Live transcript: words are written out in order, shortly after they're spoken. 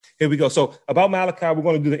Here we go. So about Malachi, we're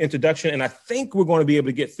going to do the introduction, and I think we're going to be able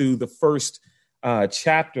to get through the first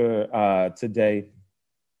chapter today,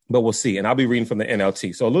 but we'll see. And I'll be reading from the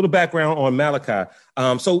NLT. So a little background on Malachi.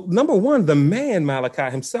 So number one, the man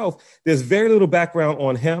Malachi himself, there's very little background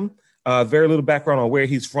on him, very little background on where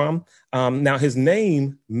he's from. Now, his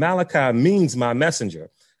name, Malachi, means my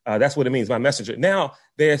messenger. That's what it means, my messenger. Now,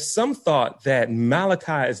 there's some thought that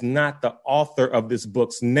Malachi is not the author of this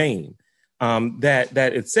book's name. That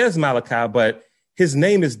it says Malachi, but his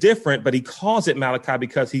name is different, but he calls it Malachi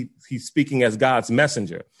because he's speaking as God's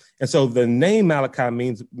messenger. And so the name Malachi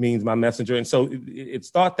means my messenger. And so it's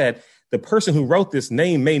thought that the person who wrote this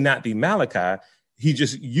name may not be Malachi. He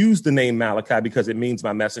just used the name Malachi because it means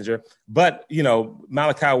my messenger. But,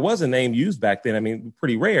 Malachi was a name used back then. I mean,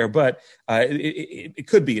 pretty rare, but it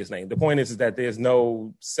could be his name. The point is that there's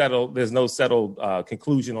no settled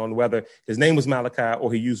conclusion on whether his name was Malachi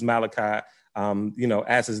or he used Malachi,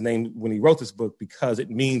 as his name when he wrote this book, because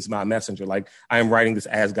it means my messenger. Like, I am writing this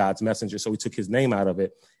as God's messenger. So he took his name out of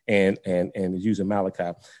it and is using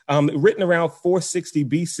Malachi. Written around 460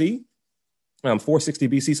 BC. 460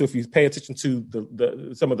 BC. So if you pay attention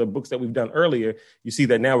to some of the books that we've done earlier, you see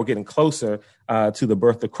that now we're getting closer to the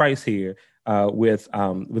birth of Christ here with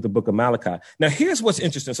the book of Malachi. Now, here's what's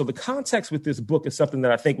interesting. So the context with this book is something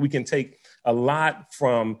that I think we can take a lot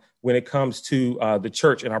from when it comes to the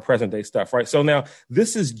church and our present day stuff, right? So now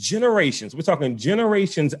this is generations. We're talking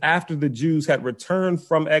generations after the Jews had returned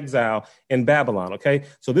from exile in Babylon, okay?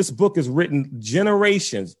 So this book is written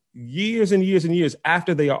generations, years and years and years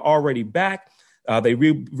after they are already back. They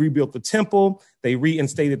rebuilt the temple. They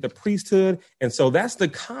reinstated the priesthood. And so that's the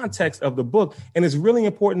context of the book. And it's really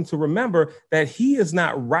important to remember that he is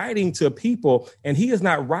not writing to people, and he is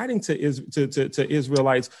not writing to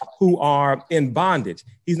Israelites who are in bondage.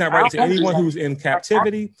 He's not writing to anyone who's in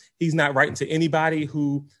captivity. He's not writing to anybody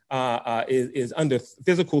who is under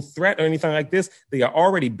physical threat or anything like this. They are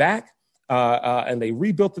already back. And they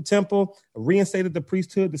rebuilt the temple, reinstated the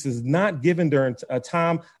priesthood. This is not given during a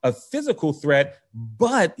time of physical threat,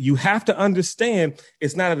 but you have to understand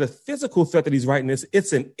it's not a physical threat that he's writing this.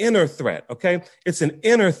 It's an inner threat, okay? It's an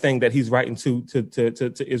inner thing that he's writing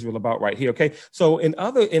to Israel about right here, okay? So in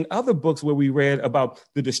other books where we read about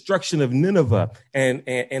the destruction of Nineveh and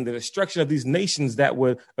the destruction of these nations that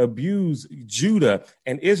would abuse Judah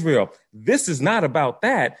and Israel, this is not about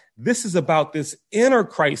that. This is about this inner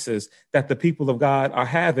crisis that the people of God are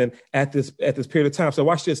having at this period of time. So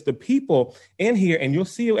watch this. The people in here, and you'll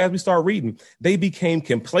see it as we start reading, they became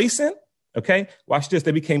complacent. Okay. Watch this.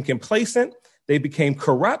 They became complacent. They became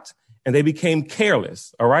corrupt. And they became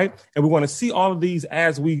careless. All right. And we want to see all of these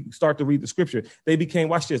as we start to read the scripture. They became,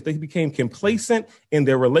 watch this, they became complacent in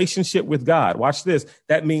their relationship with God. Watch this.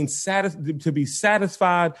 That means to be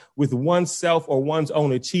satisfied with oneself or one's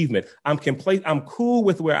own achievement. I'm cool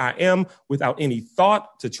with where I am without any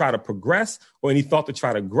thought to try to progress or any thought to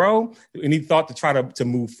try to grow, any thought to try to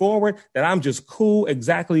move forward, that I'm just cool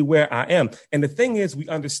exactly where I am. And the thing is, we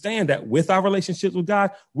understand that with our relationships with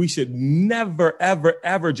God, we should never, ever,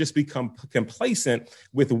 ever just become complacent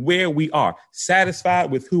with where we are,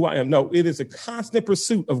 satisfied with who I am. No, it is a constant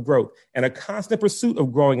pursuit of growth and a constant pursuit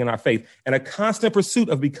of growing in our faith and a constant pursuit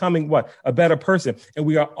of becoming what? A better person. And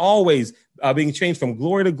we are always being changed from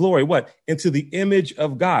glory to glory, into the image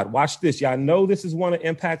of God. Watch this. Y'all know this is one of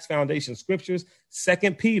Impact's foundation scriptures,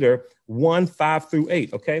 2 Peter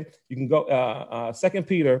 1:5-8. Okay. You can go 2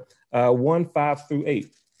 Peter 1:5-8.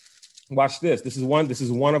 Watch this. This is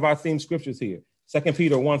one of our theme scriptures here. 2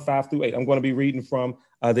 Peter 1:5-8. I'm going to be reading from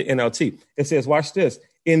the NLT. It says, watch this.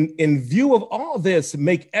 In view of all this,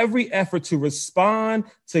 make every effort to respond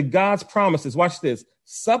to God's promises. Watch this.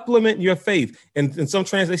 Supplement your faith. And in some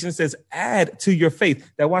translations, it says add to your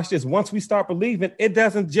faith. Now watch this. Once we start believing, it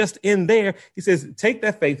doesn't just end there. He says, take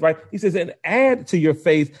that faith, right? He says, and add to your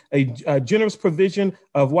faith a generous provision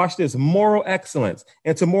of, watch this, moral excellence.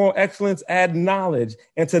 And to moral excellence, add knowledge.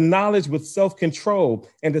 And to knowledge with self-control.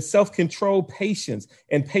 And to self-control, patience.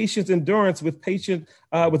 And patience, endurance with patience,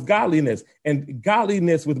 with godliness. And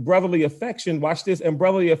godliness with brotherly affection. Watch this. And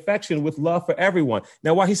brotherly affection with love for everyone.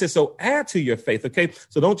 Now, why he says, so add to your faith, okay?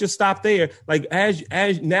 So don't just stop there. Like as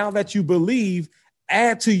now that you believe,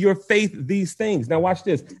 add to your faith these things. Now watch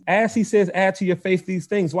this. As he says, add to your faith these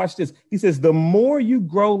things. Watch this. He says, the more you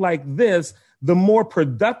grow like this, the more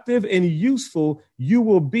productive and useful you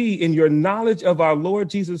will be in your knowledge of our Lord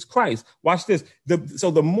Jesus Christ. Watch this. So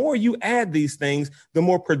the more you add these things, the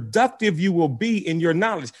more productive you will be in your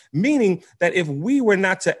knowledge. Meaning that if we were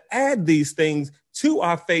not to add these things to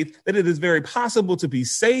our faith, that it is very possible to be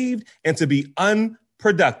saved and to be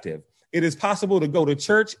unproductive. It is possible to go to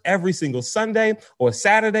church every single Sunday or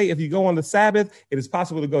Saturday. If you go on the Sabbath, it is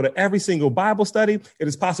possible to go to every single Bible study. It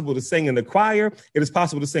is possible to sing in the choir. It is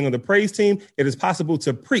possible to sing on the praise team. It is possible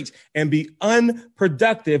to preach and be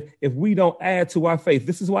unproductive if we don't add to our faith.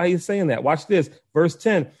 This is why he's saying that. Watch this. Verse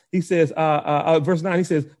 10, he says, verse 9, he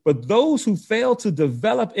says, but those who fail to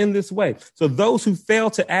develop in this way, so those who fail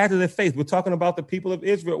to add to their faith, we're talking about the people of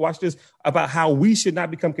Israel. Watch this, about how we should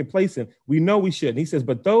not become complacent. We know we shouldn't. He says,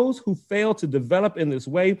 but those who fail to develop in this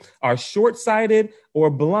way are short-sighted or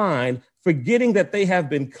blind, forgetting that they have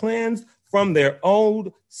been cleansed from their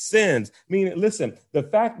old sins. Meaning, listen, the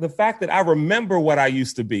fact that I remember what I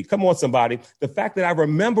used to be. Come on, somebody. The fact that I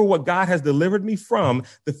remember what God has delivered me from,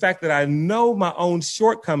 the fact that I know my own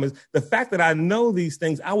shortcomings, the fact that I know these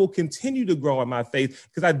things, I will continue to grow in my faith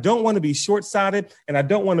because I don't want to be short-sighted and I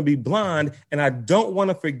don't want to be blind and I don't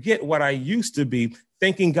want to forget what I used to be.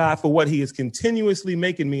 Thanking God for what he is continuously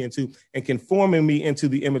making me into and conforming me into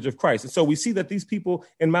the image of Christ. And so we see that these people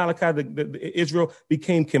in Malachi, Israel,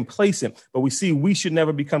 became complacent, but we see we should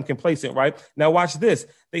never become complacent, right? Now watch this.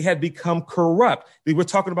 They had become corrupt. They were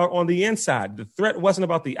talking about on the inside. The threat wasn't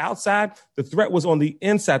about the outside. The threat was on the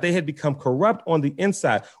inside. They had become corrupt on the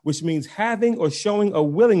inside, which means having or showing a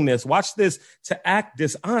willingness, watch this, to act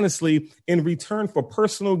dishonestly in return for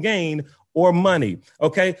personal gain or money.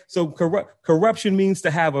 Okay. So corruption means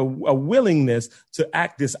to have a willingness to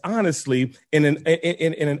act dishonestly in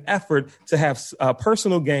an effort to have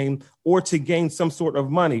personal gain or to gain some sort of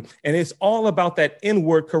money. And it's all about that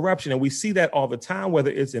inward corruption. And we see that all the time, whether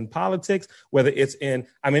it's in politics, whether it's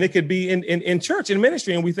it could be in church, in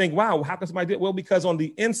ministry. And we think, wow, how can somebody do it? Well, because on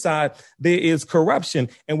the inside, there is corruption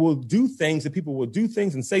and we'll do things and people will do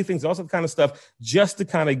things and say things, all that kind of stuff just to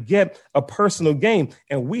kind of get a personal gain.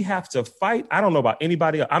 And we have to fight. I don't know about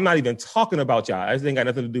anybody else. I'm not even talking about y'all. This ain't got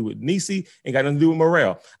nothing to do with Nisi, ain't got nothing to do with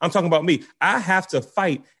Morel. I'm talking about me. I have to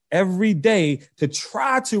fight every day to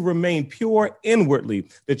try to remain pure inwardly,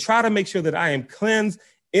 to try to make sure that I am cleansed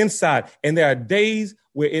inside. And there are days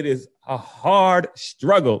where it is a hard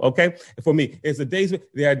struggle. Okay. For me,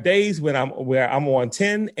 there are days when I'm on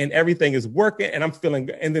 10 and everything is working and I'm feeling,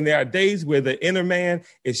 and then there are days where the inner man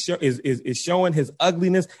is showing his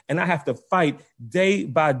ugliness and I have to fight day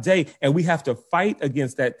by day. And we have to fight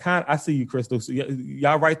against that I see you, Crystal. So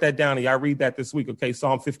y'all write that down and y'all read that this week. Okay.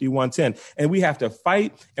 Psalm 51:10. And we have to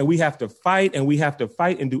fight and we have to fight and we have to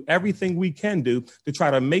fight and do everything we can do to try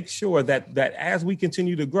to make sure that as we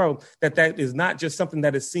continue to grow, that is not just something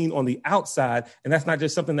that is seen on the outside. And that's not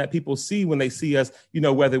just something that people see when they see us,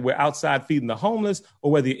 whether we're outside feeding the homeless or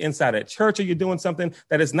whether you're inside at church or you're doing something,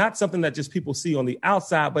 that is not something that just people see on the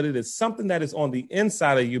outside, but it is something that is on the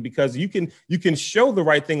inside of you, because you can show the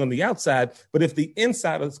right thing on the outside, but if the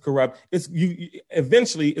inside is corrupt,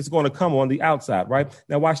 eventually it's going to come on the outside, right?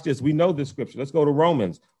 Now watch this. We know this scripture. Let's go to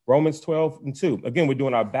Romans 12:2. Again, we're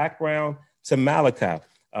doing our background to Malachi.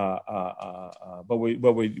 But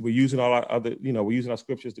we're using all our other, we're using our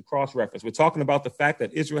scriptures to cross-reference. We're talking about the fact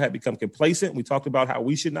that Israel had become complacent. We talked about how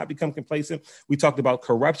we should not become complacent. We talked about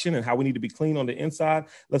corruption and how we need to be clean on the inside.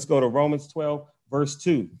 Let's go to Romans 12, verse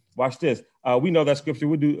 2. Watch this. We know that scripture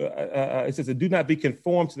would do. It says, "Do not be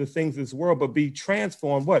conformed to the things of this world, but be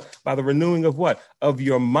transformed." What? By the renewing of what? Of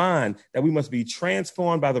your mind. That we must be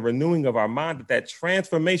transformed by the renewing of our mind. That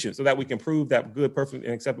transformation, so that we can prove that good, perfect,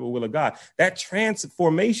 and acceptable will of God. That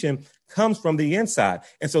transformation comes from the inside.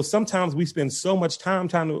 And so sometimes we spend so much time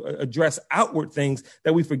trying to address outward things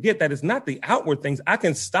that we forget that it's not the outward things. I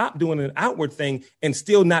can stop doing an outward thing and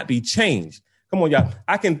still not be changed. Come on, y'all.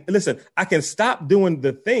 I can stop doing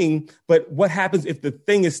the thing, but what happens if the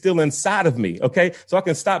thing is still inside of me? Okay. So I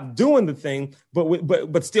can stop doing the thing,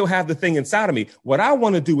 but still have the thing inside of me. What I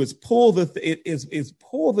want to do is pull the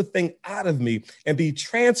thing out of me and be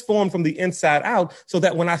transformed from the inside out, so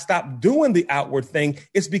that when I stop doing the outward thing,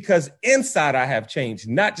 it's because inside I have changed,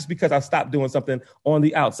 not just because I stopped doing something on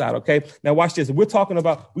the outside. Okay. Now watch this. We talk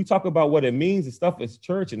about what it means and stuff as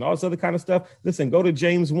church and all this other kind of stuff. Listen, go to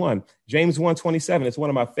James 1:27. It's one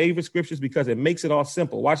of my favorite scriptures because it makes it all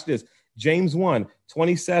simple. Watch this. James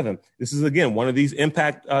 1:27. This is, again, one of these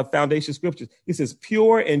impact foundation scriptures. He says,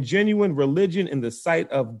 "Pure and genuine religion in the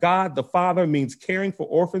sight of God the Father means caring for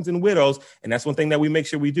orphans and widows." And that's one thing that we make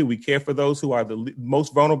sure we do. We care for those who are the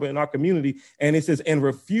most vulnerable in our community. And it says, "and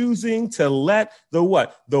refusing to let the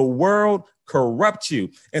world corrupt you."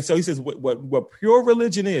 And so he says what pure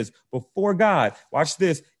religion is before God, watch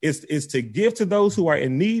this, is to give to those who are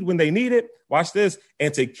in need when they need it. Watch this.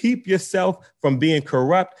 And to keep yourself from being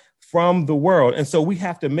corrupt from the world. And so we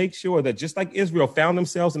have to make sure that just like Israel found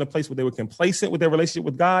themselves in a place where they were complacent with their relationship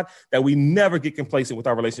with God, that we never get complacent with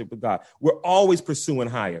our relationship with God. We're always pursuing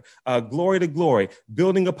higher, glory to glory,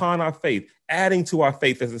 building upon our faith, adding to our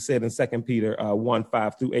faith, as I said in 2 Peter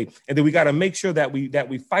 1:5-8. And then we got to make sure that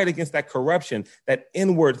we fight against that corruption, that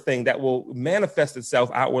inward thing that will manifest itself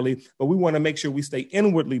outwardly, but we want to make sure we stay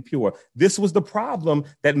inwardly pure. This was the problem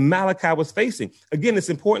that Malachi was facing. Again, it's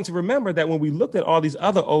important to remember that when we looked at all these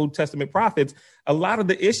other Old Testament prophets, a lot of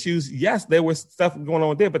the issues, yes, there was stuff going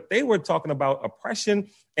on there, but they were talking about oppression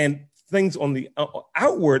and things on the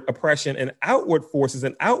outward oppression and outward forces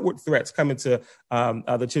and outward threats coming to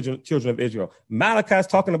the children of Israel. Malachi is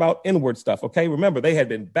talking about inward stuff. Okay, remember, they had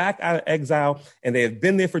been back out of exile and they had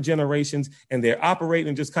been there for generations and they're operating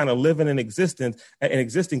and just kind of living in existing,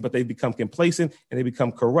 but they become complacent and they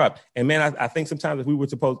become corrupt. And man, I think sometimes if we were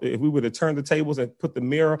to turn the tables and put the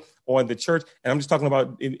mirror on the church, and I'm just talking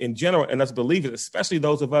about in general, and us believers, especially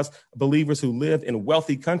those of us believers who live in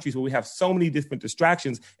wealthy countries where we have so many different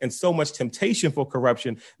distractions and so much temptation for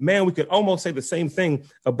corruption, man, we could almost say the same thing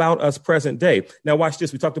about us present day. Now, watch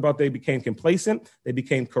this. We talked about they became complacent, they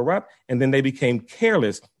became corrupt, and then they became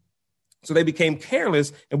careless. So they became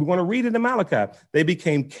careless, and we want to read it in Malachi. They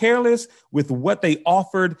became careless with what they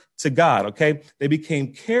offered to God, okay? They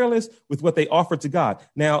became careless with what they offered to God.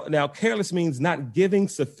 Now, careless means not giving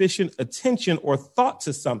sufficient attention or thought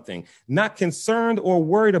to something, not concerned or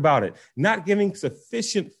worried about it, not giving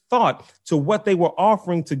sufficient thought to what they were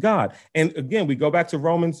offering to God. And again, we go back to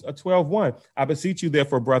Romans 12:1. I beseech you,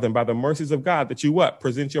 therefore, brethren, by the mercies of God, that you what?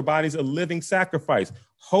 Present your bodies a living sacrifice,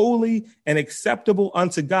 holy and acceptable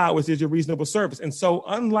unto God, which is your reasonable service. And so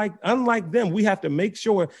unlike them, we have to make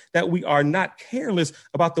sure that we are not careless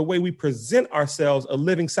about the way we present ourselves a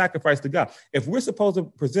living sacrifice to God. If we're supposed to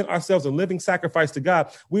present ourselves a living sacrifice to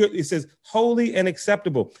God, it says holy and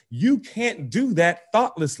acceptable. You can't do that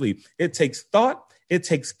thoughtlessly. It takes thought. It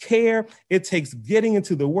takes care. It takes getting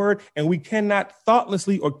into the word, and we cannot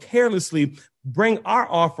thoughtlessly or carelessly bring our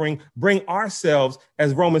offering, bring ourselves,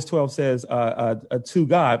 as Romans 12 says, to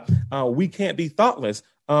God. We can't be thoughtless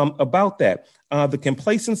about that. The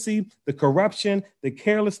complacency, the corruption, the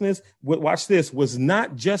carelessness, watch this, was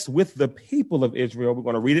not just with the people of Israel. We're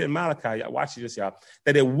going to read it in Malachi. Watch this, y'all.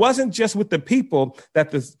 That it wasn't just with the people,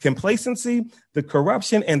 that the complacency, the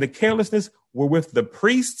corruption, and the carelessness were with the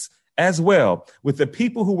priests as well, with the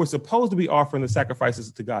people who were supposed to be offering the sacrifices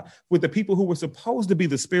to God, with the people who were supposed to be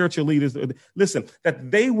the spiritual leaders. Listen, that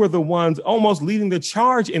they were the ones almost leading the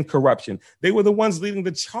charge in corruption. They were the ones leading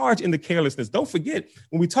the charge in the carelessness. Don't forget,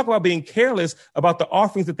 when we talk about being careless about the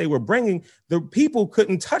offerings that they were bringing, the people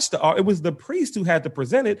couldn't touch the offering. It was the priest who had to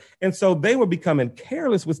present it. And so they were becoming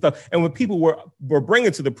careless with stuff. And when people were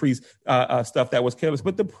bringing to the priest stuff that was careless,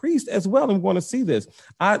 but the priest as well, and we want to see this.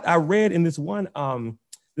 I read in this one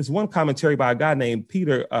commentary by a guy named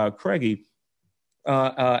Peter Craigie,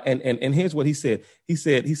 and here's what he said. He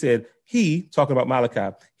said, talking about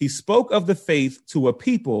Malachi, he spoke of the faith to a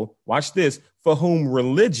people, watch this, for whom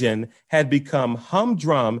religion had become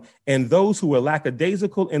humdrum, and those who were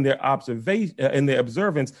lackadaisical in their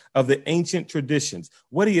observance of the ancient traditions.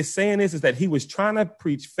 What he is saying is that he was trying to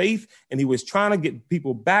preach faith, and he was trying to get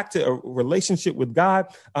people back to a relationship with God,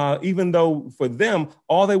 even though for them,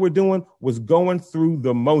 all they were doing was going through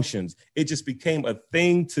the motions. It just became a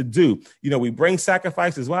thing to do. We bring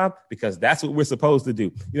sacrifices. Why? Because that's what we're supposed to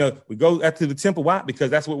do. We go out to the temple. Why?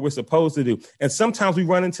 Because that's what we're supposed to do. And sometimes we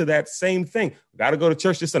run into that same thing. Got to go to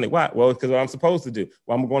church this Sunday. Why? Well, because I'm supposed to do.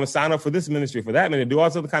 Well, I'm going to sign up for this ministry, for that ministry, do all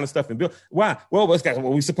this other kind of stuff. And build. Why? Well, it's what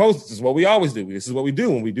we're supposed to. This is what we always do. This is what we do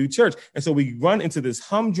when we do church. And so we run into this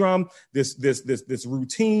humdrum, this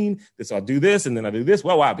routine. I'll do this and then I'll do this.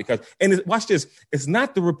 Well, why? Because, watch this. It's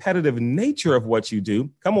not the repetitive nature of what you do.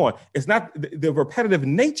 Come on. It's not the repetitive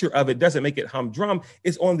nature of it doesn't make it humdrum.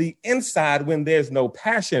 It's on the inside when there's no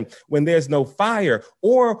passion, when there's no fire,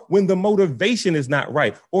 or when the motivation is not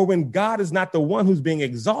right, or when God is not the one who's being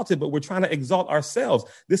exalted, but we're trying to exalt ourselves.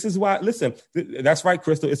 This is why, listen, that's right,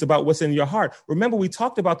 Crystal. It's about what's in your heart. Remember, we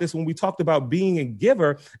talked about this when we talked about being a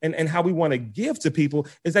giver and how we want to give to people.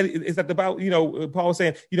 Is that about, Paul was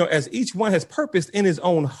saying, as each one has purposed in his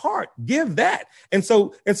own heart, give that. And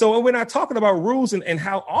so we're not talking about rules and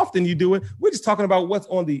how often you do it. We're just talking about what's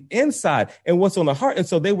on the inside and what's on the heart. And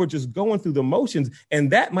so they were just going through the motions.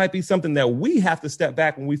 And that might be something that we have to step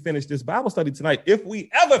back when we finish this Bible study tonight. If we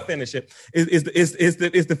ever finish it, is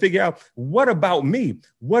is to figure out, what about me?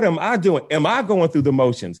 What am I doing? Am I going through the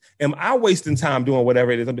motions? Am I wasting time doing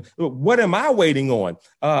whatever it is? What am I waiting on?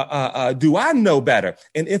 Do I know better?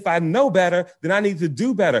 And if I know better, then I need to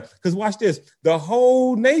do better. Because watch this, the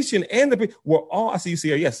whole nation and we're all, I see you see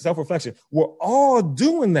here, yes, self-reflection. We're all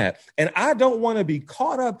doing that. And I don't want to be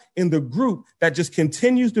caught up in the group that just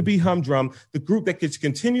continues to be humdrum, the group that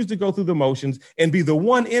continues to go through the motions and be the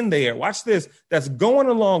one in there, watch this, that's going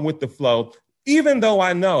along with the flow, even though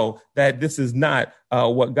I know that this is not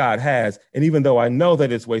what God has. And even though I know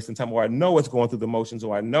that it's wasting time, or I know it's going through the motions,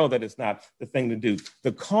 or I know that it's not the thing to do.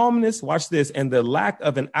 The calmness, watch this, and the lack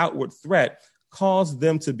of an outward threat cause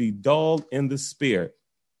them to be dull in the spirit.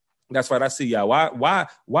 That's right. I see y'all. Why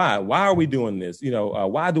are we doing this?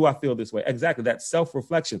 Why do I feel this way? Exactly. That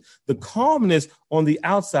self-reflection. The calmness on the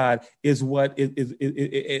outside is what is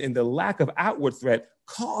and the lack of outward threat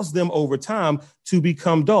caused them over time to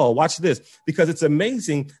become dull. Watch this, because it's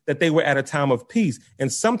amazing that they were at a time of peace.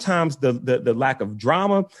 And sometimes the lack of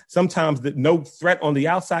drama, sometimes the no threat on the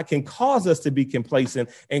outside can cause us to be complacent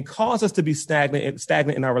and cause us to be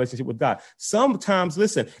stagnant in our relationship with God. Sometimes,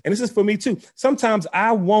 listen, and this is for me too, sometimes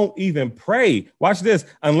I won't even pray, watch this,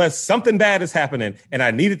 unless something bad is happening and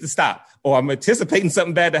I need it to stop. Or I'm anticipating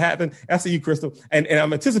something bad to happen. I see you, Crystal. And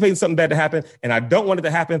I'm anticipating something bad to happen, and I don't want it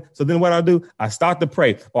to happen. So then what I'll do, I start to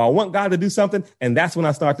pray. Or I want God to do something, and that's when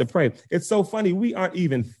I start to pray. It's so funny. We aren't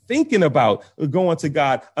even thinking about going to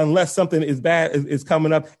God unless something is bad is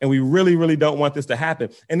coming up, and we really, really don't want this to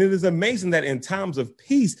happen. And it is amazing that in times of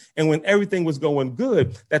peace and when everything was going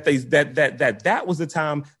good, that was the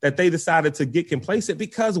time that they decided to get complacent,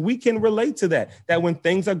 because we can relate to that. That when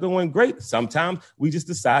things are going great, sometimes we just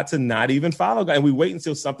decide to not even follow God, and we wait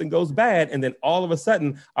until something goes bad, and then all of a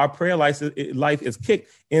sudden our prayer life is kicked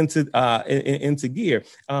into gear,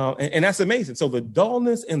 and that's amazing. So the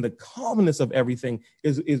dullness and the calmness of everything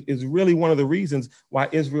is really one of the reasons why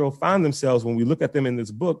Israel find themselves, when we look at them in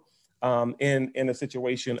this book, in a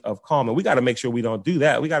situation of calm. And we got to make sure we don't do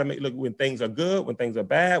that. We got to look when things are good, when things are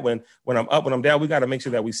bad, when I'm up, when I'm down. We got to make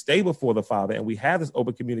sure that we stay before the Father and we have this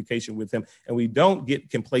open communication with him, and we don't get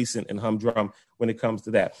complacent and humdrum when it comes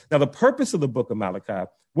to that. Now, the purpose of the book of Malachi,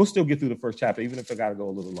 we'll still get through the first chapter, even if I got to go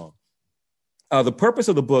a little long. The purpose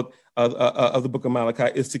of the book of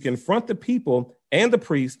Malachi is to confront the people and the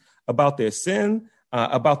priests about their sin,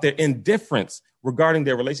 about their indifference regarding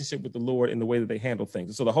their relationship with the Lord and the way that they handle things.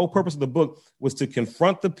 And so the whole purpose of the book was to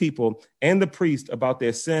confront the people and the priest about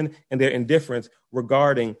their sin and their indifference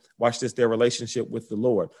regarding, watch this, their relationship with the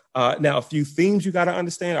Lord. Now, a few themes you got to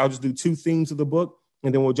understand. I'll just do two themes of the book,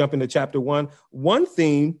 and then we'll jump into chapter one. One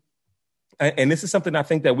theme, and this is something I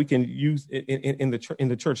think that we can use in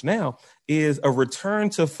the church now, is a return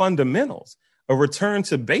to fundamentals, a return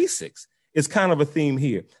to basics. Is kind of a theme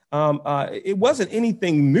here. It wasn't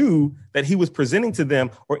anything new that he was presenting to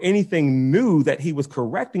them, or anything new that he was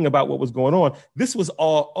correcting about what was going on. This was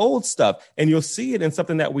all old stuff, and you'll see it in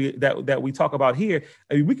something that we talk about here.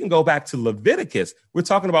 I mean, we can go back to Leviticus. We're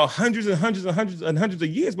talking about hundreds of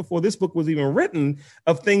years before this book was even written,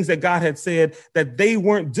 of things that God had said that they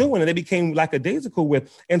weren't doing, and they became lackadaisical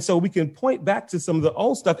with. And so we can point back to some of the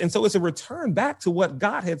old stuff. And so it's a return back to what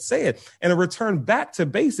God had said, and a return back to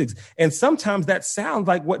basics. And sometimes that sounds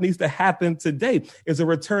like what needs to happen today, is a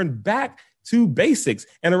return back to basics,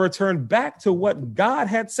 and a return back to what God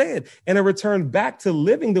had said, and a return back to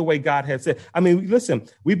living the way God had said. I mean, listen,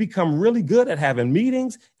 we become really good at having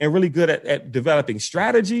meetings and really good at developing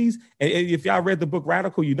strategies. And if y'all read the book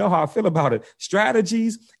Radical, you know how I feel about it.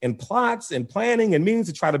 Strategies and plots and planning and meetings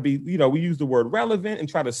to try to be, we use the word relevant and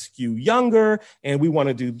try to skew younger. And we want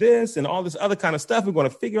to do this and all this other kind of stuff. We're going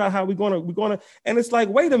to figure out how we're going to, and it's like,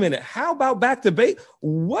 wait a minute, how about back to base?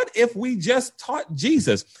 What if we just taught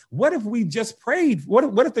Jesus? What if we just prayed? What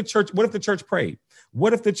if the church prayed?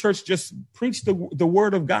 What if the church just preached the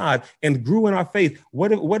word of God and grew in our faith?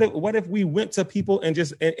 What if we went to people and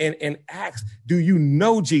just and asked, do you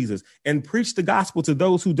know Jesus? And preach the gospel to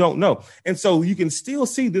those who don't know. And so you can still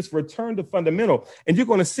see this return to fundamental, and you're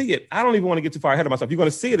going to see it. I don't even want to get too far ahead of myself. You're going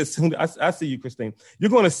to see it as soon. I see you, Christine. You're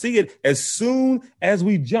going to see it as soon as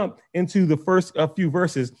we jump into the first few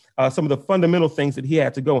verses, some of the fundamental things that he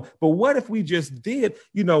had to go. But what if we just did,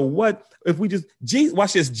 what if we just,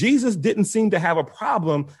 watch this, Jesus didn't seem to have a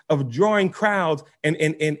problem of drawing crowds and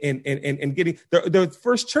getting, the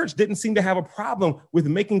first church didn't seem to have a problem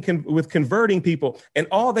with converting people. And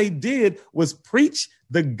all they did was preach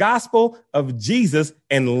the gospel of Jesus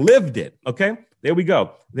and lived it. Okay, there we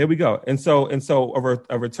go. And so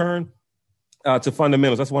a return to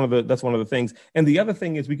fundamentals. That's one of the things. And the other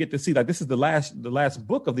thing is we get to see, like, this is the last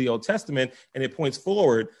book of the Old Testament, and it points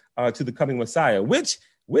forward to the coming Messiah, which,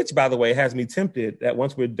 by the way, has me tempted that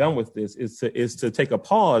once we're done with this is to take a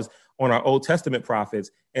pause on our Old Testament prophets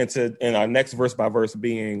and our next verse by verse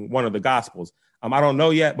being one of the Gospels. I don't know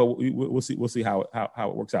yet, but we'll see how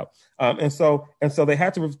it works out. And so they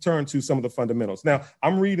had to return to some of the fundamentals. Now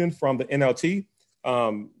I'm reading from the NLT.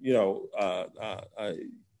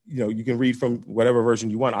 You can read from whatever version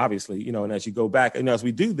you want, obviously, and as you go back, and as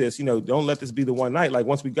we do this, don't let this be the one night. Like,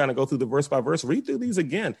 once we kind of go through the verse by verse, read through these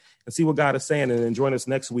again and see what God is saying, and then join us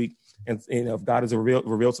next week. And if God has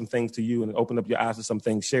revealed some things to you and opened up your eyes to some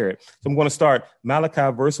things, share it. So I'm going to start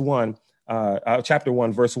Malachi chapter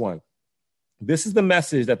 1, verse 1. This is the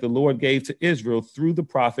message that the Lord gave to Israel through the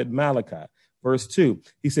prophet Malachi. Verse 2,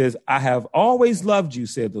 he says, I have always loved you,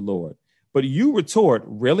 said the Lord. But you retort,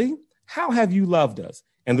 really? How have you loved us?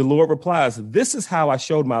 And the Lord replies, this is how I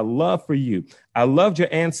showed my love for you. I loved your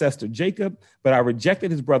ancestor Jacob, but I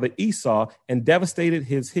rejected his brother Esau and devastated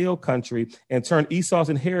his hill country and turned Esau's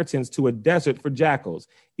inheritance to a desert for jackals.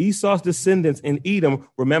 Esau's descendants in Edom,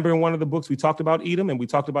 remember in one of the books we talked about Edom, and we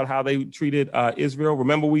talked about how they treated Israel.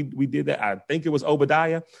 Remember we did that. I think it was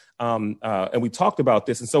Obadiah. And we talked about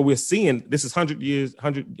this. And so we're seeing this is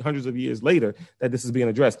hundreds of years later that this is being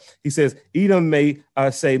addressed. He says, Edom may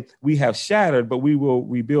say, we have shattered, but we will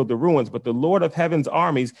rebuild the ruins. But the Lord of heaven's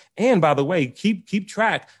armies, and by the way, keep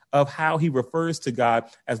track of how he refers to God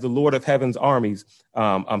as the Lord of heaven's armies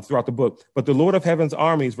throughout the book. But the Lord of heaven's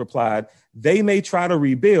armies replied, they may try to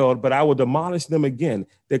rebuild, but I will demolish them again.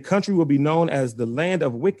 Their country will be known as the land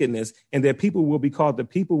of wickedness, and their people will be called the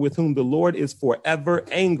people with whom the Lord is forever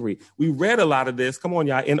angry. We read a lot of this. Come on,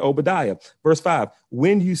 y'all, in Obadiah. Verse 5,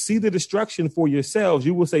 when you see the destruction for yourselves,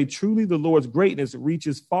 you will say, truly the Lord's greatness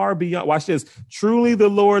reaches far beyond. Watch this. Truly the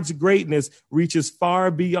Lord's greatness reaches far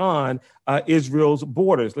beyond Israel's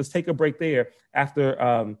borders. Let's take a break there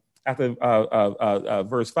after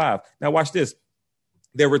verse 5. Now watch this.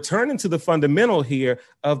 They're returning to the fundamental here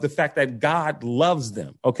of the fact that God loves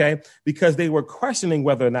them, okay? Because they were questioning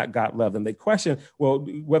whether or not God loved them. They questioned,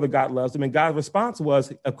 whether God loves them. And God's response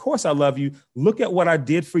was, of course I love you. Look at what I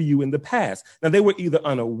did for you in the past. Now, they were either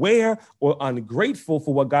unaware or ungrateful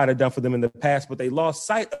for what God had done for them in the past, but they lost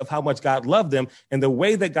sight of how much God loved them. And the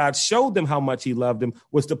way that God showed them how much he loved them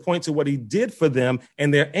was to point to what he did for them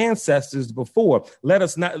and their ancestors before.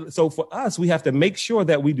 So for us, we have to make sure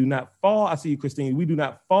that we do not fall. I see you, Christine. We do not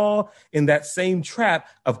fall in that same trap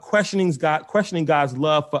of questioning God's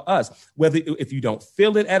love for us. Whether if you don't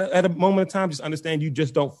feel it at a moment of time, just understand you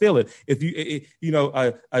just don't feel it. If you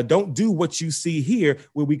don't do what you see here,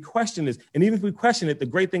 where we question this, and even if we question it, the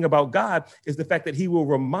great thing about God is the fact that he will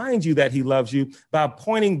remind you that he loves you by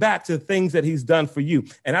pointing back to things that he's done for you.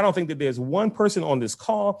 And I don't think that there's one person on this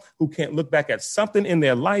call who can't look back at something in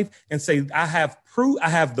their life and say, I have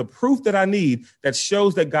the proof that I need that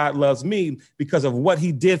shows that God loves me because of what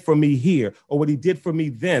he did for me here, or what he did for me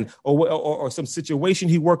then, or some situation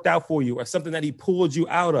he worked out for you, or something that he pulled you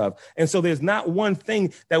out of. And so there's not one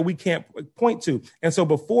thing that we can't point to. And so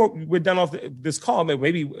before we're done off this call,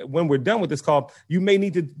 maybe when we're done with this call, you may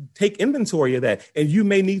need to take inventory of that, and you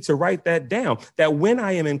may need to write that down, that when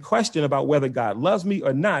I am in question about whether God loves me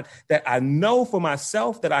or not, that I know for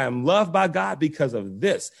myself that I am loved by God because of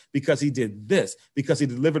this, because he did this, because he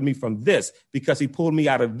delivered me from this, because he pulled me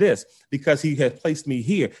out of this, because he has placed me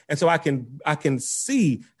here. And so I can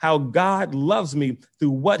see how God loves me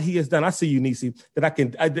through what he has done. I see you, Nisi,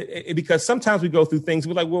 that because sometimes we go through things,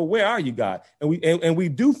 we're like, well, where are you, God? And we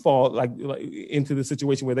do fall like into the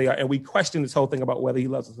situation where they are, and we question this whole thing about whether he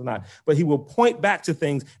loves us or not. But he will point back to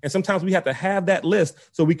things, and sometimes we have to have that list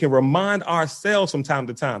so we can remind ourselves from time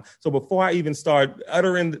to time. So before I even start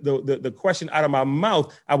uttering the question out of my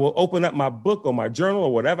mouth, I will open up my book or my journal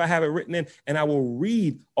or whatever I have it written in, and I will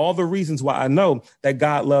read all the reasons why I know that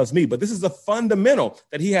God loves me. But this is a fundamental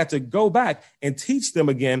that he had to go back and teach them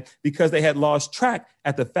again, because they had lost track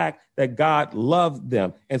at the fact that God loved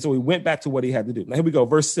them. And so he went back to what he had to do. Now here we go.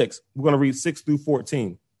 Verse 6. We're going to read 6 through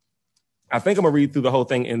 14. I think I'm going to read through the whole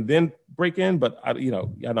thing and then break in, but I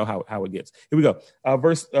know how it gets. Here we go.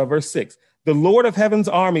 Verse 6. The Lord of heaven's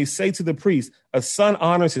armies say to the priest, a son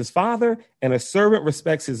honors his father and a servant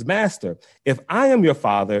respects his master. If I am your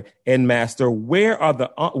father and master, where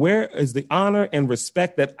is the honor and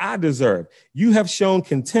respect that I deserve? You have shown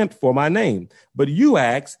contempt for my name. But you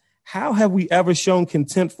ask, how have we ever shown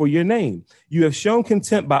contempt for your name? You have shown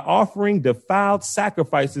contempt by offering defiled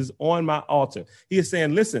sacrifices on my altar. He is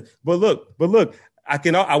saying, listen, but look,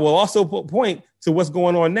 I will also point to what's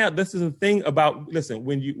going on now. This is the thing about, listen,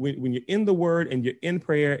 when you're in the word and you're in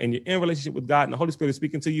prayer and you're in relationship with God and the Holy Spirit is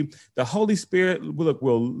speaking to you, the Holy Spirit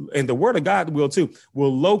will and the word of God will too,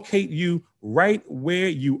 will locate you right where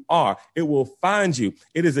you are. It will find you.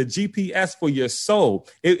 It is a GPS for your soul.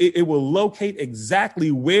 It will locate exactly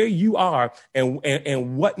where you are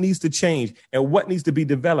and what needs to change and what needs to be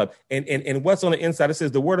developed and what's on the inside. It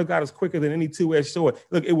says the word of God is quicker than any two-edged sword.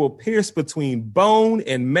 Look, it will pierce between bone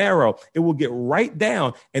and marrow. It will get right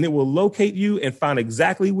down and it will locate you and find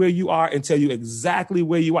exactly where you are and tell you exactly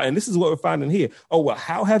where you are. And this is what we're finding here. Oh, well,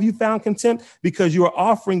 how have you found contempt? Because you are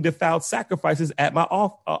offering defiled sacrifices at my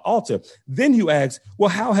altar. Then you ask, well,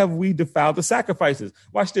 how have we defiled the sacrifices?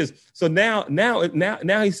 Watch this. So now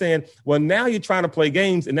he's saying, well, now you're trying to play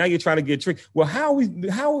games and now you're trying to get tricked. Well, how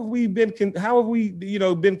have we been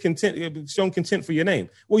content, shown contempt for your name?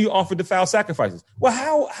 Well, you offer defiled sacrifices. Well,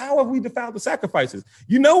 how have we defiled the sacrifices?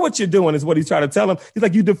 You know what you're doing is what he's trying to tell him. He's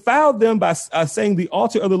like, you defiled them by saying the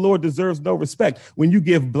altar of the Lord deserves no respect. When you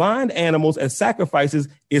give blind animals as sacrifices,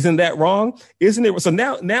 isn't that wrong? Isn't it? So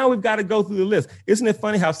now we've got to go through the list. Isn't it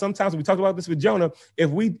funny how sometimes we talked about this with Jonah,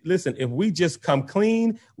 if we just come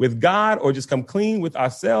clean with God or just come clean with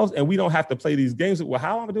ourselves and we don't have to play these games. Well,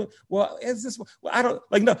 how am I doing? Well, is this, well, I don't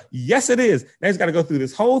like, no, yes, it is. Now he's got to go through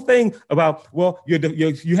this whole thing about, well,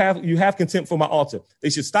 you have contempt for my altar.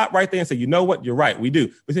 They should stop right there and say, you know what? You're right. We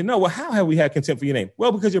do. But say, no, well, how have we had contempt for your name?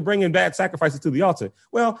 Well, because you're bringing bad sacrifices to the altar.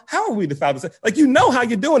 Well, how have we defiled this? Like, you know how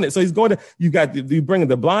you're doing it. So he's going to, you bringing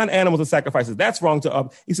the blind animals and sacrifices. That's wrong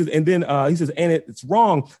to, he says, and then he says, and it's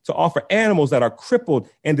wrong to offer animals that are crippled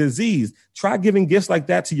and diseased. Try giving gifts like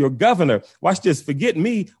that to your governor. Watch this. Forget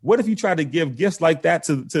me. What if you try to give gifts like that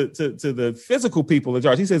to the physical people in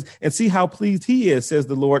charge? He says, and see how pleased he is, says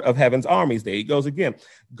the Lord of heaven's armies. There he goes again.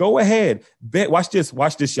 Go ahead. Watch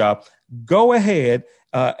this, y'all. Go ahead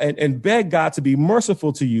and beg God to be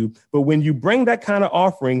merciful to you. But when you bring that kind of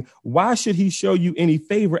offering, why should he show you any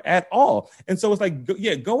favor at all? And so it's like,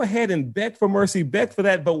 yeah, go ahead and beg for mercy, beg for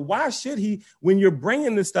that. But why should he, when you're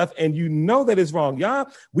bringing this stuff and you know that it's wrong? Y'all,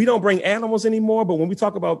 we don't bring animals anymore. But when we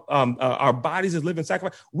talk about our bodies as living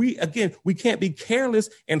sacrifice, we can't be careless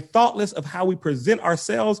and thoughtless of how we present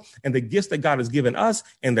ourselves and the gifts that God has given us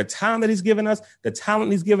and the time that he's given us, the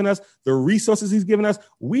talent he's given us, the resources he's given us.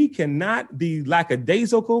 We cannot be lackadaisical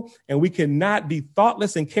and we cannot be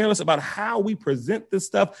thoughtless and careless about how we present this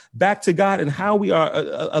stuff back to God and how we are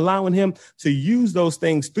allowing him to use those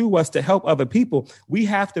things through us to help other people. We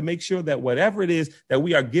have to make sure that whatever it is that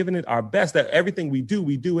we are giving it our best, that everything we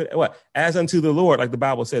do it as unto the Lord, like the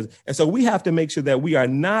Bible says. And so we have to make sure that we are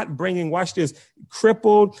not bringing, watch this,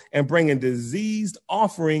 crippled and bringing diseased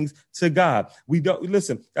offerings to God. We don't,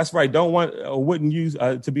 listen, that's right. Don't want or wouldn't use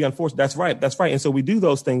to be unfortunate. That's right. And so we do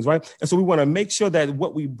those things, right? And so we want to make sure that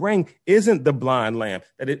what we bring isn't the blind lamb,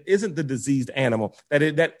 that it isn't the diseased animal, that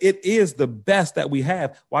it is the best that we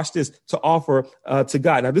have. Watch this, to offer to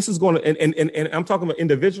God. Now this is going to, and I'm talking about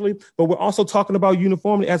individually, but we're also talking about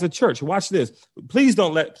uniformly as a church. Watch this. Please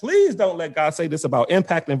don't let God say this about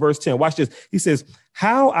Impact in verse 10. Watch this. He says,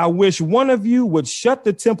 how I wish one of you would shut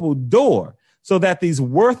the temple door so that these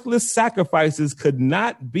worthless sacrifices could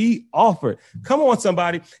not be offered. Come on,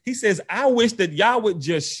 somebody. He says, I wish that y'all would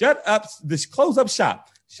just close up shop.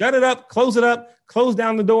 Shut it up, close it up, close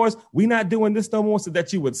down the doors. We're not doing this no more, so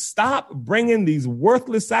that you would stop bringing these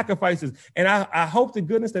worthless sacrifices. And I hope to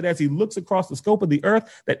goodness that as he looks across the scope of the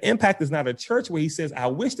earth, that Impact is not a church where he says, I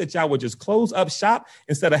wish that y'all would just close up shop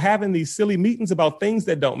instead of having these silly meetings about things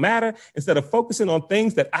that don't matter, instead of focusing on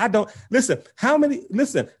things that I don't. Listen, how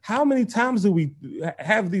many times do we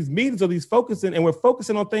have these meetings or these focusing and we're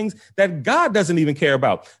focusing on things that God doesn't even care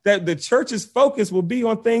about, that the church's focus will be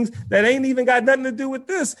on things that ain't even got nothing to do with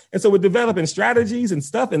this. And so we're developing strategies and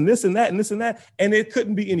stuff and this and that and this and that. And it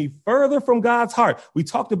couldn't be any further from God's heart. We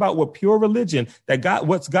talked about what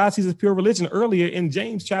God sees as pure religion earlier in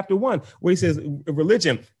James chapter 1, where he says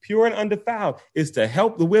religion, pure and undefiled, is to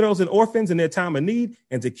help the widows and orphans in their time of need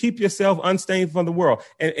and to keep yourself unstained from the world.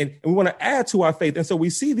 And we want to add to our faith. And so we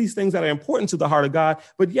see these things that are important to the heart of God.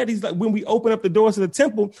 But yet he's like, when we open up the doors of the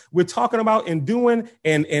temple, we're talking about and doing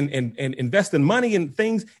and investing money in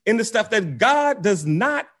things in the stuff that God does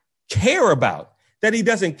not care about, that he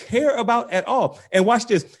doesn't care about at all. And watch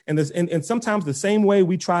this. And sometimes the same way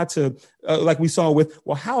we try to like we saw with,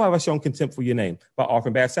 well, how have I shown contempt for your name? By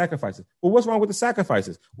offering bad sacrifices. Well, what's wrong with the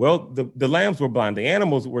sacrifices? Well, the lambs were blind, the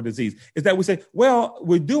animals were diseased. Is that we say, well,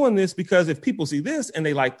 we're doing this because if people see this and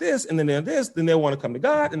they like this and then they're this, then they'll want to come to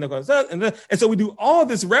God and they're going to, and so we do all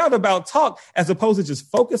this roundabout talk as opposed to just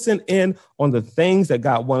focusing in on the things that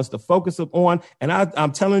God wants us to focus on. And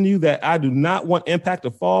I'm telling you that I do not want Impact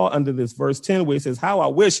to fall under this verse 10 where it says, how I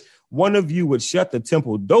wish one of you would shut the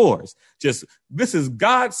temple doors. This is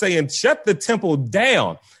God saying, shut the temple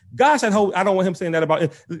down. Gosh, I don't want him saying that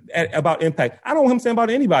about Impact. I don't want him saying about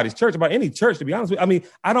anybody's church, about any church, to be honest with you. I mean,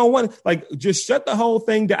 I don't want just shut the whole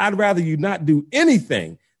thing down. I'd rather you not do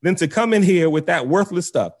anything than to come in here with that worthless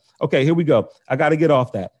stuff. Okay, here we go. I got to get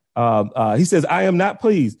off that. He says, I am not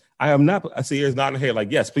pleased. I see here's nodding head like,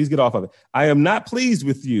 yes, please get off of it. I am not pleased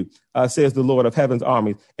with you, says the Lord of heaven's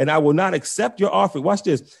armies, and I will not accept your offering. Watch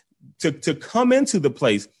this. To come into the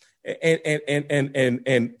place and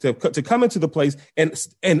to come into the place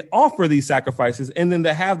and offer these sacrifices, and then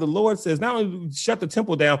to have the Lord says, not only shut the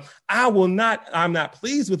temple down, I'm not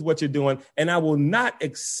pleased with what you're doing, and I will not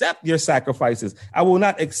accept your sacrifices. I will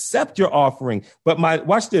not accept your offering. But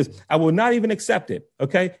watch this, I will not even accept it.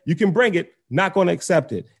 Okay, you can bring it, not going to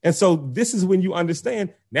accept it. And so this is when you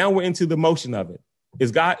understand. Now we're into the motion of it.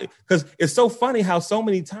 Is God, because it's so funny how so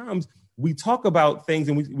many times we talk about things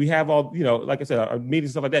and we have all, like I said, our meetings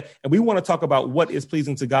and stuff like that. And we want to talk about what is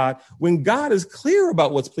pleasing to God when God is clear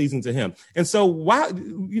about what's pleasing to him. And so why,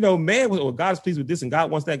 God is pleased with this and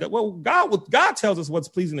God wants that. Well, God tells us what's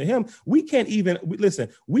pleasing to him. We can't even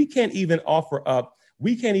offer up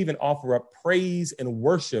praise and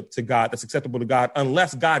worship to God that's acceptable to God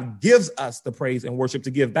unless God gives us the praise and worship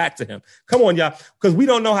to give back to him. Come on, y'all, because we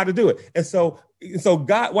don't know how to do it. And so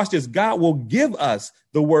God, watch this, God will give us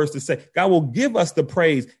the words to say. God will give us the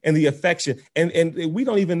praise and the affection. And we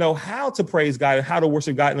don't even know how to praise God and how to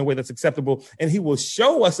worship God in a way that's acceptable. And he will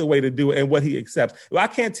show us a way to do it and what he accepts. Well, I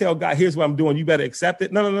can't tell God, here's what I'm doing, you better accept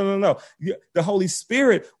it. No. The Holy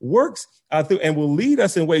Spirit works through and will lead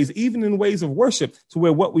us in ways, even in ways of worship, to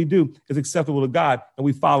where what we do is acceptable to God and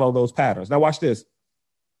we follow those patterns. Now watch this.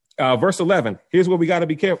 Verse 11. Here's where we got to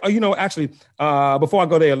be careful. Before I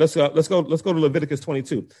go there, let's go to Leviticus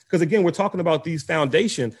 22, because again, we're talking about these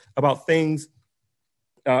foundation, about things,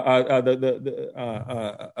 about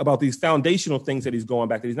these foundational things that he's going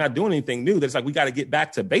back to. He's not doing anything new. That's like we got to get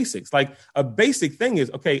back to basics. Like a basic thing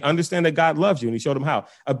is, okay, understand that God loves you, and he showed them how.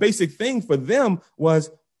 A basic thing for them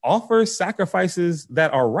was offer sacrifices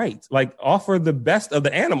that are right, like offer the best of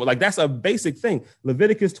the animal. Like that's a basic thing.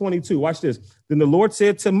 Leviticus 22, watch this. Then the Lord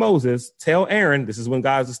said to Moses, tell Aaron, this is when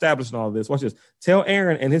God is establishing all of this. Watch this. Tell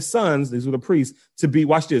Aaron and his sons, these were the priests, to be,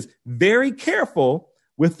 watch this, very careful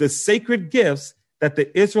with the sacred gifts that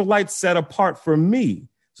the Israelites set apart for me,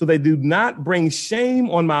 so they do not bring shame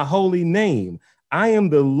on my holy name. I am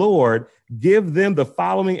the Lord. Give them the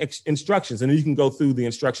following instructions. And you can go through the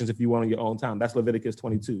instructions if you want on your own time. That's Leviticus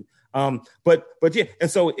 22. But yeah. And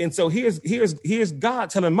so here's God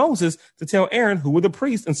telling Moses to tell Aaron, who were the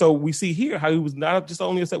priests. And so we see here how he was not just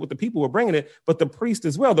only upset with the people who were bringing it, but the priest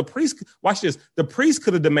as well. The priest, watch this. The priest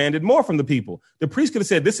could have demanded more from the people. The priest could have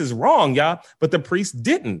said, this is wrong, y'all. But the priest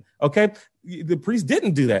didn't. Okay. The priest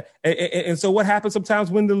didn't do that. And so what happens sometimes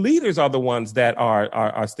when the leaders are the ones that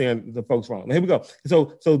are steering the folks wrong? Now, here we go.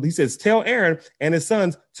 So he says, tell Aaron and his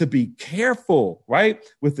sons to be careful, right,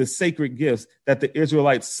 with the sacred gifts that the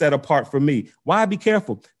Israelites set apart for me. Why be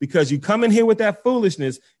careful? Because you come in here with that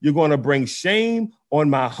foolishness, you're going to bring shame on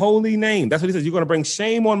my holy name. That's what he says. You're going to bring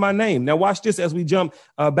shame on my name. Now watch this as we jump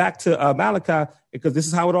back to Malachi, because this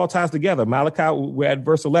is how it all ties together. Malachi, we're at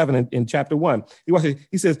verse 11 in chapter 1.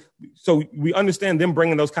 He says, so we understand them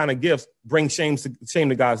bringing those kind of gifts bring shame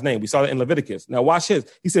to God's name. We saw that in Leviticus. Now watch his.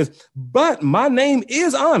 He says, but my name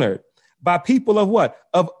is honored by people of what?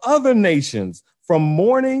 Of other nations, from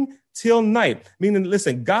morning till night. Meaning,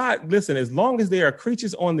 listen, as long as there are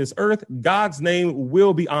creatures on this earth, God's name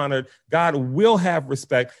will be honored. God will have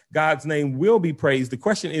respect. God's name will be praised. The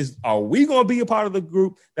question is, are we going to be a part of the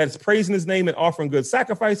group that's praising his name and offering good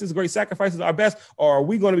sacrifices, great sacrifices, our best? Or are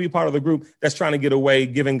we going to be part of the group that's trying to get away,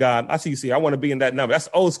 giving God, I want to be in that number. That's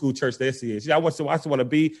old school church. This is. I just want to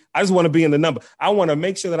be in the number. I want to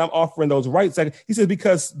make sure that I'm offering those right sacrifices. He says,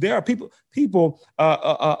 because there are people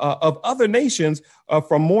of other nations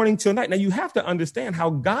from morning till night. Now you have to understand how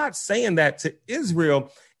God saying that to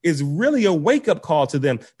Israel is really a wake-up call to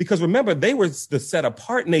them, because remember, they were the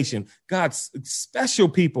set-apart nation, God's special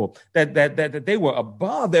people, that they were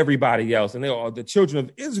above everybody else, and they are the children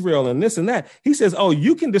of Israel and this and that. He says, oh,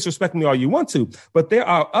 you can disrespect me all you want to, but there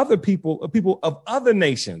are other people of other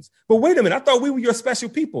nations. But wait a minute, I thought we were your special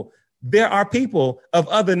people. there are people of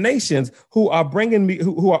other nations who are bringing me,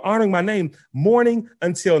 who are honoring my name morning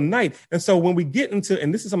until night. And so when we get into,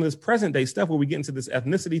 and this is some of this present day stuff where we get into this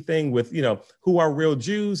ethnicity thing with, who are real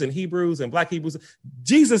Jews and Hebrews and Black Hebrews,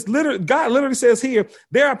 God literally says here,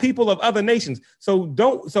 there are people of other nations. So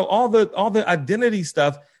all the identity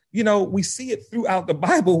stuff, we see it throughout the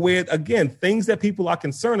Bible where, again, things that people are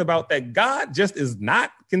concerned about that God just is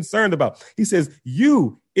not concerned about. He says,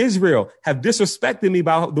 you, Israel, have disrespected me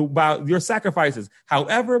by your sacrifices.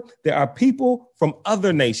 However, there are people from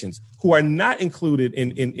other nations who are not included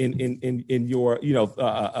in your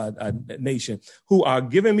nation, who are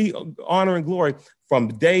giving me honor and glory from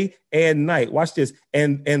day and night. Watch this.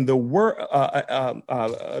 And the word,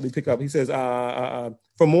 let me pick up. He says,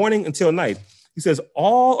 from morning until night. He says,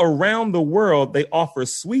 all around the world, they offer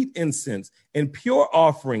sweet incense and pure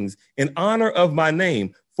offerings in honor of my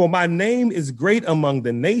name. For my name is great among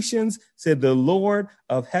the nations, said the Lord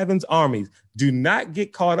of heaven's armies. Do not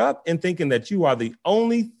get caught up in thinking that you are the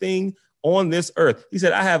only thing on this earth. He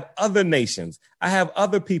said, I have other nations. I have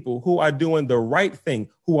other people who are doing the right thing,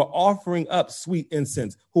 who are offering up sweet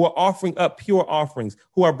incense, who are offering up pure offerings,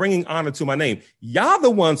 who are bringing honor to my name. Y'all the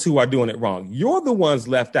ones who are doing it wrong. You're the ones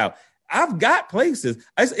left out. I've got places.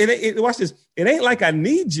 Watch this. It ain't like I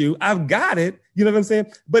need you. I've got it. You know what I'm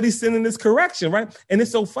saying? But he's sending this correction, right? And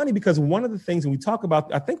it's so funny because one of the things when we talk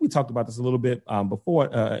about, I think we talked about this a little bit before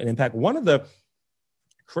in Impact. One of the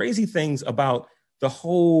crazy things about the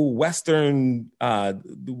whole Western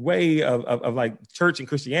way of like church and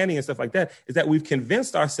Christianity and stuff like that is that we've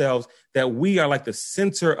convinced ourselves that we are like the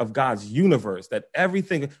center of God's universe, that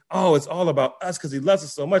everything, it's all about us because he loves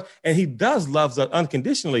us so much. And he does love us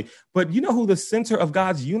unconditionally. But you know who the center of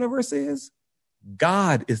God's universe is?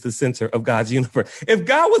 God is the center of God's universe. If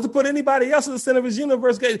God was to put anybody else in the center of his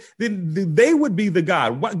universe, then they would be the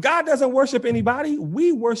God. God doesn't worship anybody.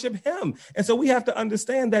 We worship him. And so we have to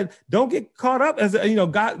understand that don't get caught up as,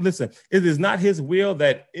 God, listen, it is not his will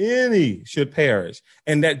that any should perish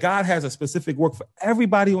and that God has a specific work for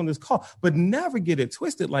everybody on this call, but never get it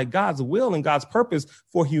twisted like God's will and God's purpose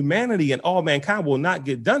for humanity and all mankind will not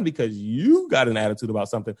get done because you got an attitude about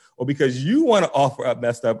something or because you want to offer up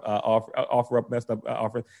messed up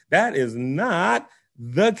offering. That is not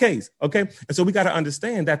the case. Okay. And so we got to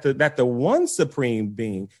understand that the one supreme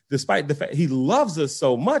being, despite the fact he loves us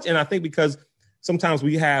so much. And I think because sometimes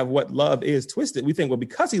we have what love is twisted. We think, well,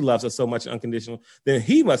 because he loves us so much unconditional, then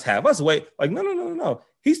he must have us wait. Like, no.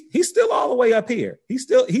 He's still all the way up here. He's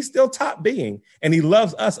still top being, and he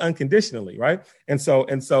loves us unconditionally. Right. And so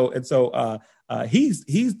he's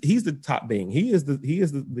the top being. He's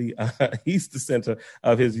the center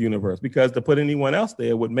of his universe, because to put anyone else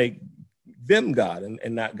there would make them God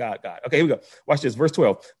and not God. Okay, here we go. Watch this. Verse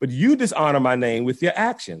 12. But you dishonor my name with your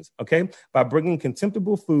actions. Okay. By bringing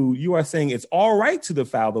contemptible food, you are saying it's all right to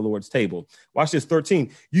defile the Lord's table. Watch this.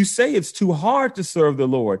 13. You say it's too hard to serve the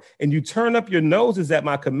Lord, and you turn up your noses at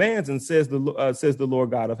my commands, and says the Lord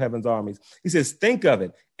God of heaven's armies. He says, think of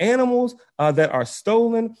it. Animals that are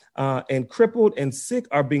stolen and crippled and sick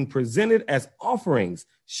are being presented as offerings.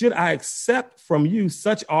 Should I accept from you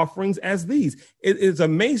such offerings as these? It is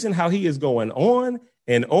amazing how he is going on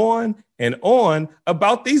and on and on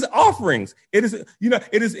about these offerings. It is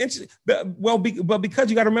interesting. But because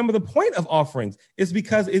you got to remember the point of offerings is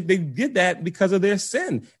because they did that because of their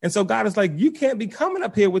sin. And so God is like, you can't be coming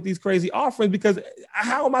up here with these crazy offerings, because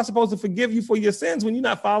how am I supposed to forgive you for your sins when you're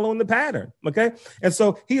not following the pattern? Okay. And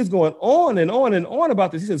so he is going on and on and on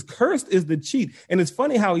about this. He says, cursed is the cheat. And it's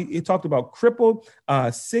funny how he talked about crippled,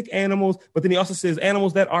 sick animals, but then he also says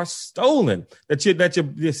animals that are stolen, that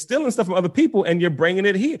you're stealing stuff from other people and you're bringing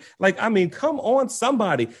it here. Like, I mean, come on,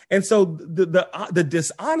 somebody. And so the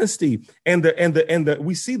dishonesty and the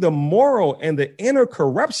we see the moral and the inner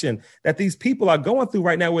corruption that these people are going through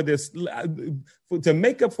right now with this to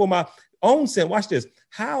make up for my own sin. Watch this.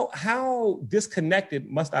 How disconnected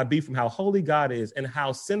must I be from how holy God is and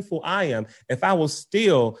how sinful I am if I will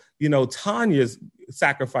steal, Tanya's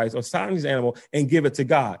sacrifice or Tanya's animal and give it to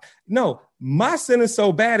God? No, my sin is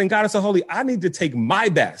so bad and God is so holy. I need to take my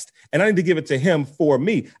best and I need to give it to him for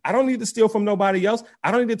me. I don't need to steal from nobody else.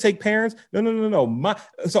 I don't need to take parents. No.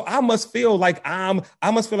 So I must feel like I'm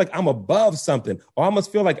above something, or I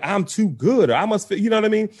must feel like I'm too good, or I must feel, you know what I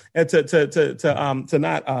mean? And to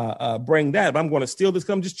not bring that, but I'm going to steal this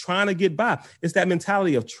because I'm just trying to get by. It's that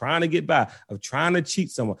mentality of trying to get by, of trying to cheat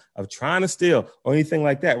someone, of trying to steal or anything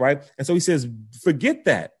like that. Right. And so he says, forget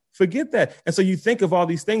that. And so you think of all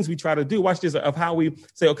these things we try to do. Watch this, of how we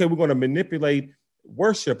say, okay, we're going to manipulate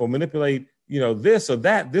worship or manipulate, this or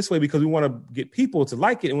that this way because we want to get people to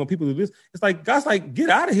like it. And when people do this, it's like, God's like,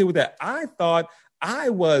 get out of here with that. I thought I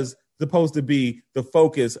was supposed to be the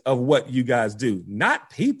focus of what you guys do, not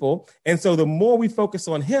people. And so the more we focus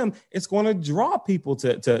on him, it's going to draw people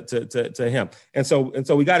to him. And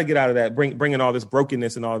so we got to get out of that, bringing all this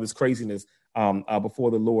brokenness and all this craziness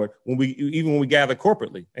before the Lord when we gather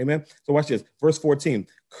corporately. Amen. So watch this. Verse 14.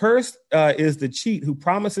 Cursed is the cheat who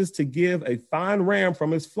promises to give a fine ram from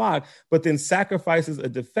his flock, but then sacrifices a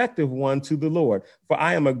defective one to the Lord. For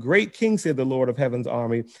I am a great king, said the Lord of heaven's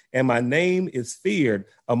army, and my name is feared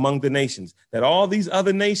among the nations. That all these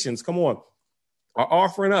other nations, come on, are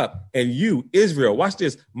offering up. And you, Israel, watch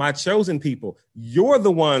this, my chosen people, you're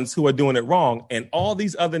the ones who are doing it wrong. And all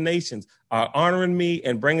these other nations are honoring me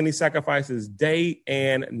and bringing these sacrifices day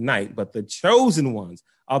and night. But the chosen ones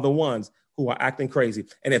are the ones who are acting crazy.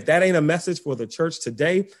 And if that ain't a message for the church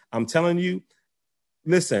today, I'm telling you,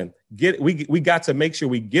 listen, we got to make sure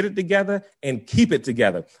we get it together and keep it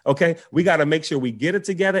together. Okay. We got to make sure we get it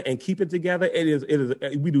together and keep it together. It is,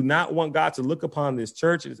 we do not want God to look upon this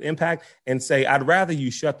church, its impact, and say, I'd rather you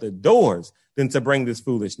shut the doors than to bring this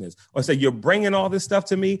foolishness, or say, you're bringing all this stuff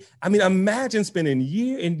to me. I mean, imagine spending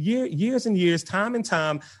years and years, time and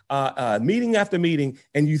time, meeting after meeting,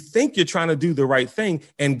 and you think you're trying to do the right thing.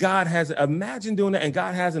 And imagine doing that. And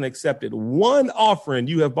God hasn't accepted one offering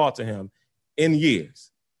you have brought to him in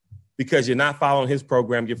years, because you're not following his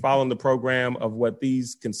program. You're following the program of what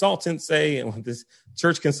these consultants say and what this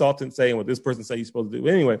church consultants say and what this person say you're supposed to do.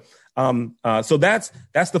 Anyway, so that's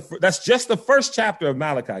just the first chapter of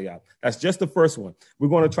Malachi, y'all. That's just the first one. We're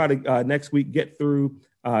going to try to next week get through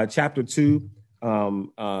chapter 2. I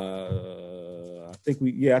think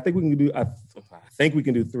we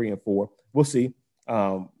can do 3 and 4. We'll see,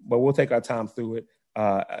 but we'll take our time through it.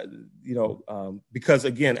 Because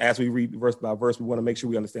again, as we read verse by verse, we want to make sure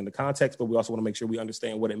we understand the context, but we also want to make sure we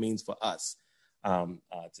understand what it means for us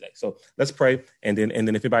today. So let's pray, and then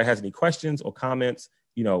if anybody has any questions or comments,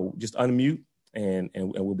 just unmute and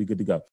we'll be good to go.